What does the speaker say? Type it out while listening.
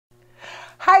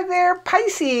Hi there,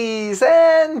 Pisces,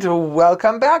 and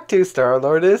welcome back to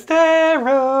Star-Lordess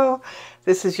Tarot.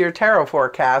 This is your tarot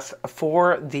forecast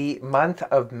for the month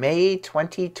of May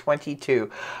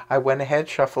 2022. I went ahead,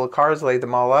 shuffled the cards, laid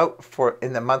them all out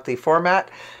in the monthly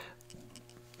format.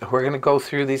 We're going to go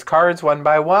through these cards one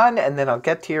by one, and then I'll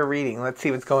get to your reading. Let's see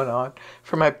what's going on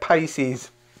for my Pisces.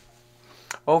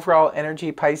 Overall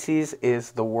energy, Pisces,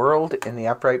 is the World in the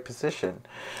upright position.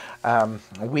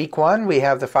 Week one, we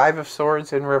have the Five of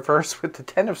Swords in reverse with the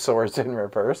Ten of Swords in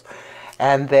reverse.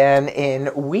 And then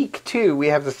in week two, we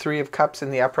have the Three of Cups in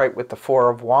the upright with the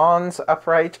Four of Wands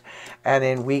upright. And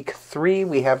in week three,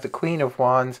 we have the Queen of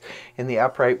Wands in the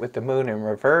upright with the Moon in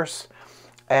reverse.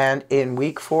 And in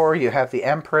week four, you have the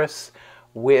Empress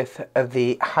with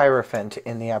the Hierophant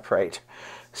in the upright.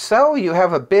 So you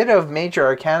have a bit of major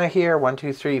arcana here. 1,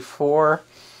 2, 3, 4,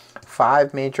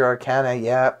 5 major arcana.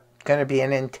 Yeah, going to be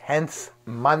an intense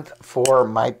month for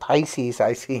my Pisces,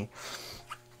 I see.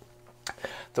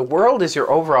 The World is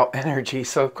your overall energy,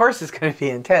 so of course it's going to be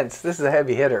intense. This is a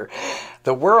heavy hitter.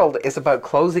 The World is about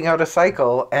closing out a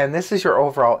cycle, and this is your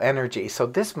overall energy. So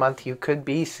this month you could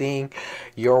be seeing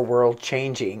your world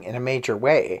changing in a major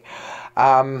way.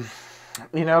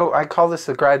 You know, I call this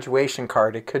a graduation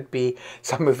card. It could be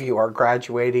some of you are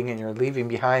graduating and you're leaving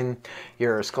behind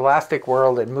your scholastic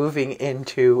world and moving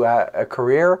into a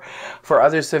career. For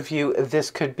others of you,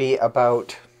 this could be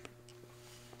about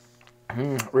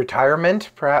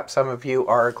retirement. Perhaps some of you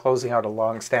are closing out a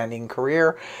long-standing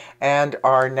career and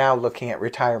are now looking at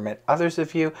retirement. Others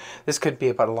of you, this could be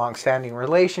about a long-standing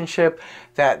relationship,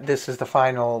 that this is the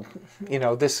final, you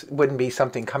know, this wouldn't be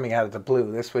something coming out of the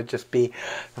blue. This would just be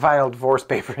the final divorce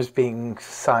papers being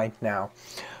signed now.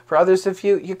 For others of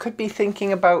you, you could be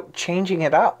thinking about changing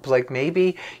it up. Like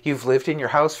maybe you've lived in your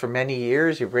house for many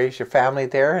years, you've raised your family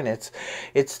there, and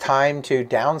it's time to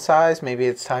downsize. Maybe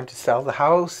it's time to sell the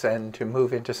house and to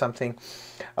move into something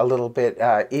a little bit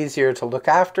easier to look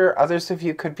after. Others of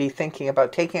you could be thinking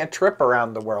about taking a trip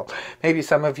around the world. Maybe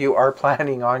some of you are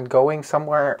planning on going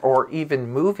somewhere or even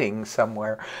moving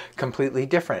somewhere completely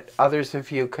different. Others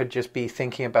of you could just be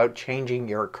thinking about changing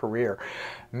your career.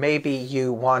 Maybe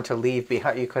you want to leave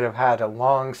behind. You could have had a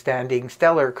long-standing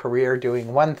stellar career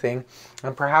doing one thing,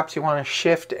 and perhaps you want to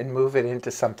shift and move it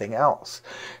into something else.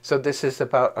 So this is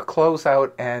about a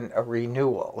closeout and a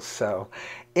renewal. So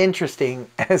interesting,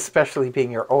 especially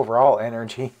being your overall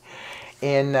energy.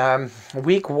 In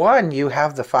week one, you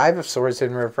have the Five of Swords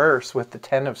in reverse with the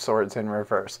Ten of Swords in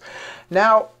reverse.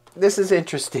 Now, this is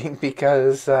interesting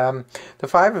because the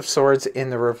Five of Swords in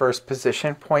the reverse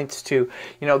position points to,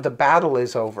 you know, the battle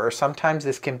is over. Sometimes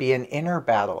this can be an inner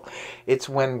battle. It's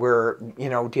when we're, you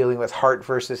know, dealing with heart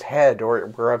versus head, or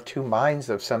we're of two minds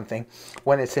of something.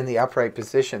 When it's in the upright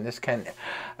position, this can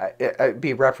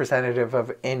be representative of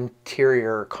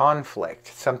interior conflict,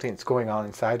 something that's going on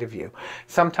inside of you.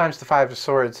 Sometimes the Five of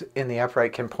Swords in the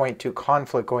upright can point to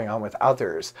conflict going on with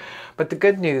others. But the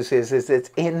good news is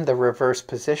it's in the reverse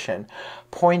position,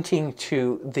 pointing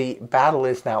to the battle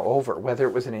is now over. Whether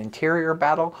it was an interior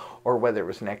battle or whether it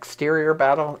was an exterior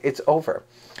battle, it's over.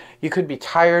 You could be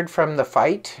tired from the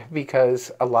fight,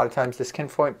 because a lot of times this can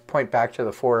point back to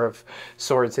the Four of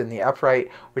Swords in the upright,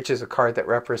 which is a card that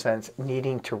represents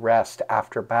needing to rest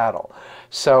after battle.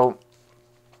 So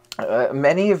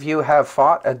many of you have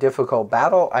fought a difficult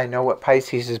battle. I know what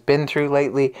Pisces has been through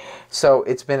lately, so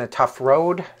it's been a tough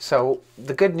road. So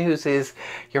the good news is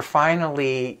you're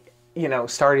finally, you know,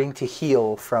 starting to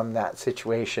heal from that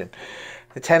situation.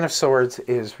 The Ten of Swords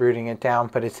is rooting it down,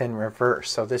 but it's in reverse.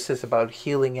 So this is about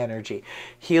healing energy,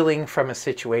 healing from a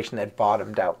situation that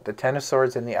bottomed out. The Ten of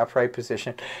Swords in the upright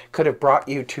position could have brought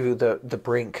you to the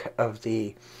brink of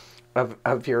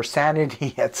of your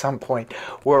sanity at some point,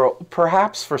 where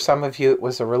perhaps for some of you it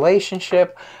was a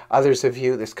relationship. Others of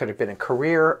you, this could have been a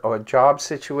career or a job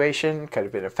situation, could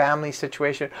have been a family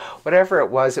situation. Whatever it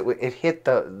was, it hit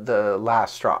the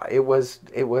last straw.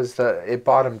 It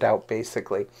bottomed out,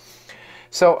 basically.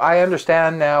 So I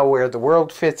understand now where the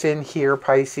World fits in here,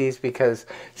 Pisces, because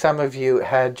some of you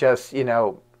had just, you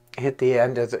know, hit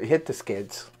the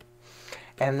skids.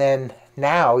 And then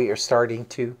now you're starting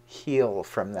to heal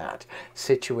from that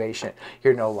situation.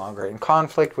 You're no longer in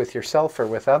conflict with yourself or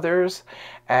with others,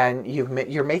 and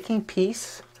you're making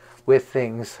peace with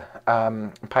things,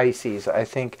 Pisces. I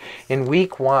think in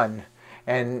week one,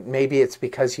 and maybe it's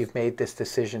because you've made this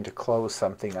decision to close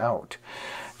something out.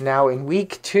 Now in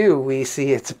week two, we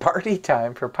see it's party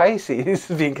time for Pisces,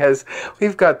 because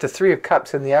we've got the Three of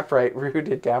Cups in the upright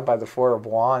rooted down by the Four of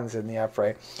Wands in the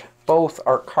upright. both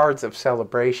are cards of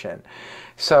celebration.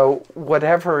 So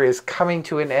whatever is coming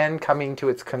to an end, coming to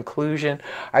its conclusion,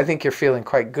 I think you're feeling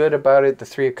quite good about it. The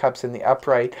Three of Cups in the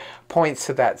upright points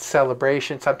to that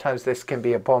celebration. Sometimes this can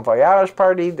be a bon voyage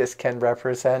party. This can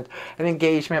represent an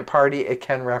engagement party. It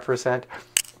can represent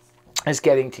is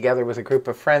getting together with a group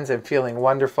of friends and feeling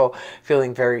wonderful,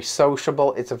 feeling very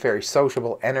sociable. It's a very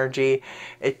sociable energy.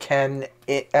 It can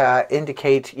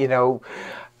indicate, you know,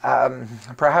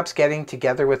 perhaps getting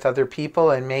together with other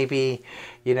people, and maybe,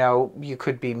 you know, you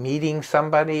could be meeting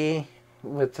somebody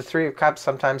with the Three of Cups.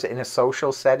 Sometimes in a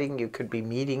social setting, you could be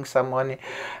meeting someone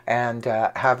and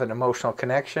have an emotional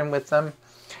connection with them.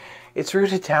 It's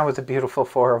rooted down with the beautiful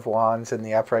Four of Wands in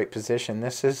the upright position.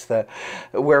 This is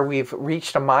where we've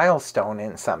reached a milestone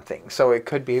in something. So it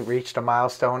could be reached a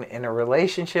milestone in a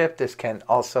relationship. This can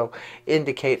also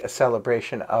indicate a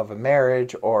celebration of a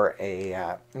marriage or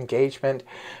a engagement.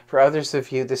 For others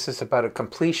of you, this is about a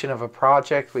completion of a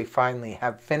project we finally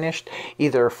have finished,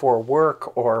 either for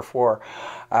work or for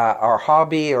our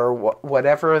hobby or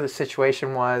whatever the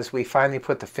situation was. We finally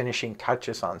put the finishing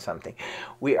touches on something.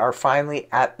 We are finally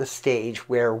at the stage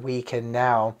where we can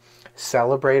now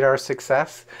celebrate our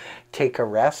success, take a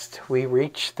rest. We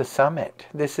reach the summit.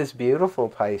 This is beautiful,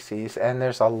 Pisces, and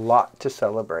there's a lot to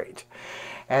celebrate.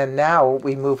 And now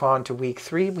we move on to week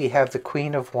 3. We have the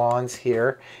Queen of Wands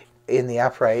here in the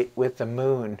upright with the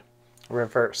Moon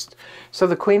reversed. So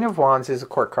the Queen of Wands is a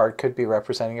court card, could be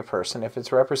representing a person. If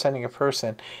it's representing a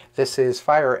person, this is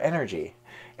fire energy.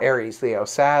 Aries, Leo,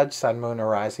 Sag, Sun, Moon, or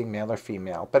Rising, male or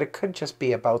female. But it could just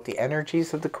be about the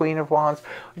energies of the Queen of Wands,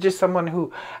 which is someone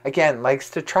who, again, likes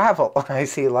to travel. I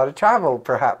see a lot of travel,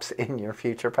 perhaps, in your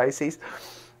future, Pisces.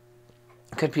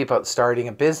 Could be about starting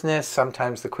a business.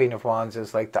 Sometimes the Queen of Wands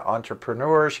is like the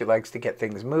entrepreneur. She likes to get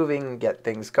things moving, get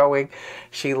things going.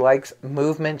 She likes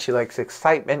movement. She likes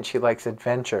excitement. She likes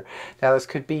adventure. Now, this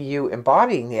could be you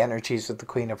embodying the energies of the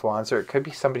Queen of Wands, or it could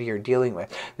be somebody you're dealing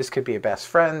with. This could be a best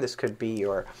friend. This could be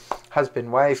your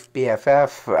husband, wife, BFF,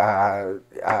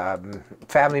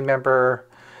 family member,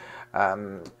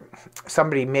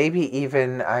 somebody, maybe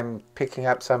even, I'm picking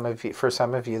up some of you, for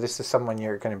some of you, this is someone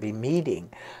you're going to be meeting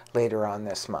later on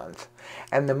this month.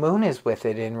 And the Moon is with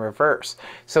it in reverse.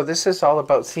 So this is all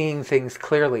about seeing things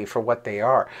clearly for what they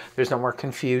are. There's no more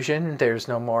confusion. There's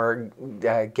no more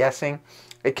guessing.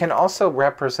 It can also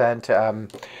represent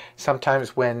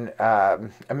sometimes when a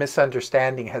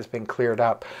misunderstanding has been cleared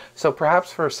up. So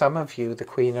perhaps for some of you, the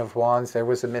Queen of Wands, there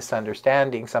was a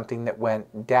misunderstanding, something that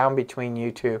went down between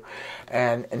you two,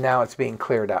 and now it's being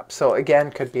cleared up. So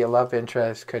again, could be a love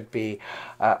interest, could be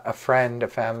a friend, a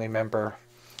family member,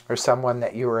 or someone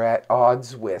that you were at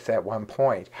odds with at one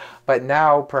point. But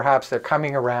now perhaps they're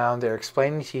coming around, they're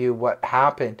explaining to you what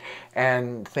happened,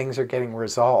 and things are getting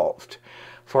resolved.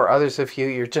 For others of you,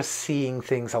 you're just seeing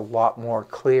things a lot more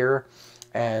clear,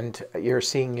 and you're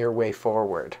seeing your way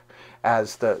forward,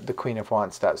 as the Queen of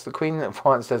Wands does. The Queen of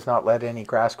Wands does not let any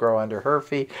grass grow under her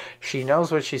feet. She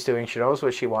knows what she's doing. She knows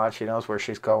what she wants. She knows where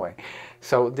she's going.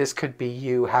 So this could be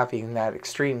you having that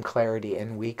extreme clarity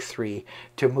in week 3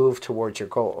 to move towards your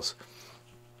goals.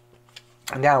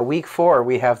 Now, week 4,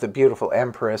 we have the beautiful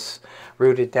Empress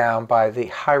rooted down by the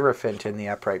Hierophant in the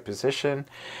upright position.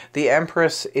 The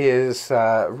Empress is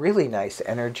really nice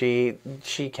energy.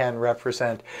 She can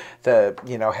represent the,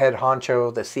 head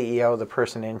honcho, the CEO, the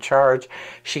person in charge.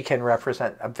 She can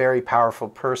represent a very powerful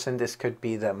person. This could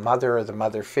be the mother or the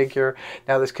mother figure.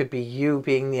 Now, this could be you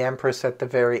being the Empress at the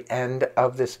very end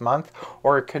of this month,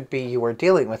 or it could be you are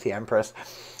dealing with the Empress.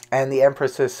 And the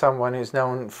Empress is someone who's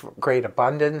known for great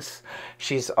abundance.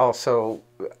 She's also,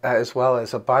 as well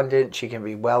as abundant, she can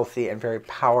be wealthy and very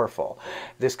powerful.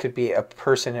 This could be a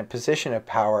person in a position of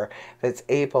power that's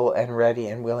able and ready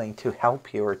and willing to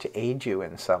help you or to aid you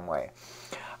in some way.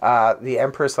 The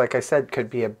Empress, like I said, could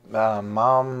be a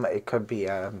mom. It could be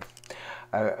a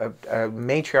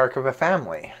matriarch of a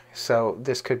family. So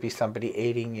this could be somebody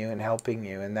aiding you and helping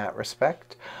you in that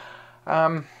respect.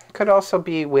 Could also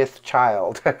be with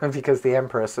child, because the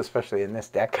Empress, especially in this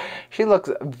deck, she looks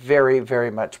very,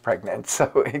 very much pregnant. So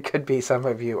it could be some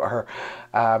of you are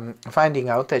finding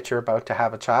out that you're about to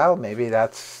have a child. Maybe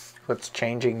that's what's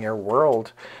changing your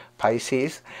world,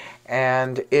 Pisces.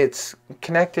 And it's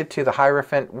connected to the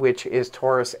Hierophant, which is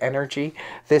Taurus energy.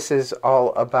 This is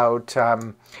all about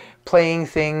playing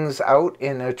things out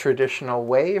in a traditional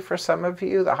way for some of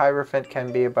you. The Hierophant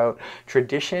can be about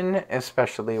tradition,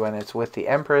 especially when it's with the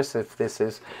Empress. If this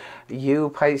is you,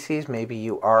 Pisces, maybe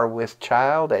you are with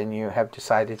child and you have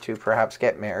decided to perhaps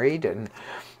get married and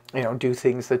do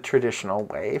things the traditional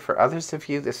way. For others of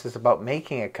you, this is about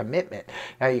making a commitment.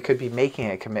 Now, you could be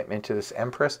making a commitment to this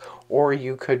Empress, or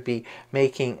you could be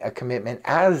making a commitment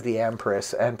as the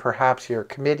Empress, and perhaps you're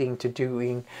committing to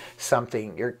doing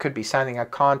something. You could be signing a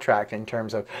contract in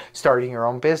terms of starting your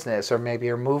own business, or maybe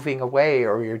you're moving away,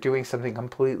 or you're doing something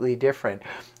completely different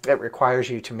that requires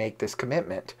you to make this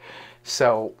commitment.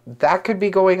 So that could be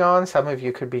going on. Some of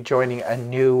you could be joining a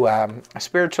new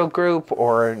spiritual group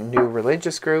or a new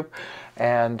religious group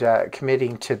and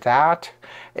committing to that.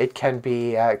 It can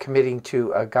be committing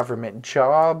to a government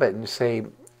job, and say,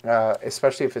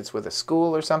 especially if it's with a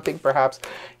school or something, perhaps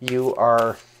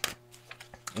you're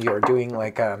doing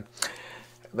like a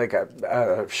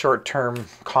short-term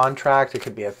contract. It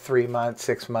could be a 3-month,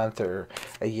 6-month, or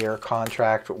a year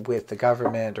contract with the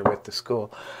government or with the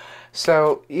school.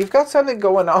 So you've got something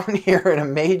going on here in a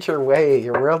major way.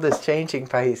 Your world is changing,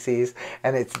 Pisces,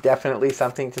 and it's definitely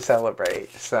something to celebrate.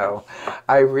 So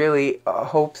I really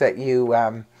hope that you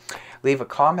leave a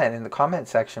comment in the comment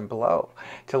section below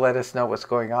to let us know what's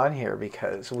going on here,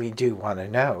 because we do want to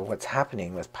know what's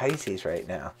happening with Pisces right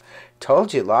now.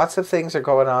 Told you, lots of things are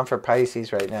going on for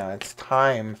Pisces right now. It's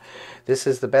time. This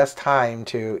is the best time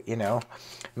to,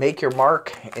 make your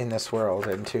mark in this world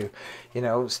and to,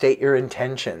 state your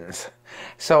intentions.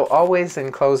 So always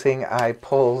in closing, I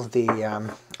pull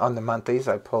on the monthlies,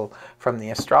 I pull from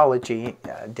the astrology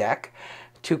deck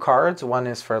 2 cards. One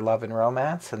is for love and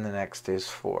romance, and the next is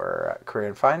for career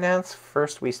and finance.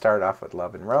 First, we start off with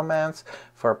love and romance.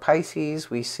 For Pisces,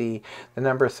 we see the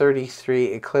number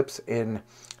 33 eclipse in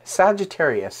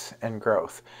Sagittarius and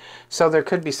growth. So there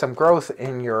could be some growth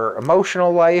in your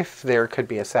emotional life. There could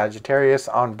be a Sagittarius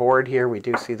on board here. We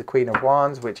do see the Queen of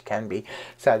Wands, which can be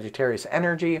Sagittarius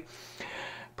energy.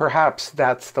 Perhaps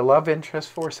that's the love interest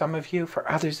for some of you. For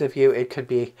others of you, it could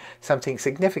be something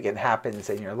significant happens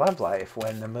in your love life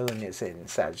when the moon is in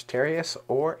Sagittarius,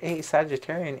 or a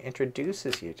Sagittarian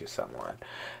introduces you to someone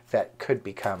that could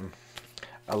become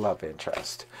a love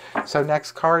interest. So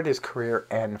next card is career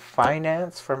and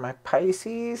finance for my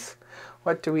Pisces.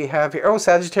 What do we have here? Oh,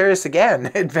 Sagittarius again,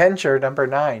 adventure number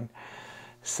 9.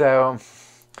 So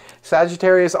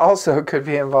Sagittarius also could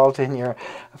be involved in your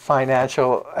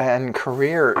financial and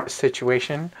career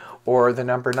situation, or the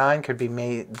number 9 could be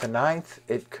May the 9th.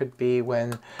 It could be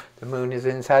when the moon is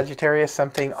in Sagittarius,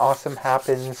 something awesome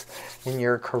happens in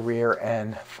your career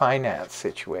and finance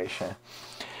situation.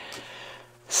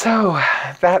 So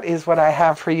that is what I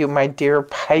have for you, my dear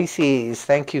Pisces.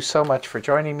 Thank you so much for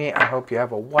joining me. I hope you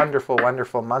have a wonderful,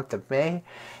 wonderful month of May.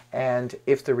 And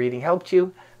if the reading helped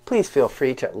you, please feel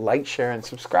free to like, share, and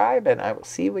subscribe. And I will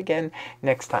see you again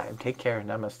next time. Take care.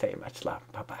 Namaste. Much love.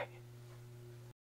 Bye-bye.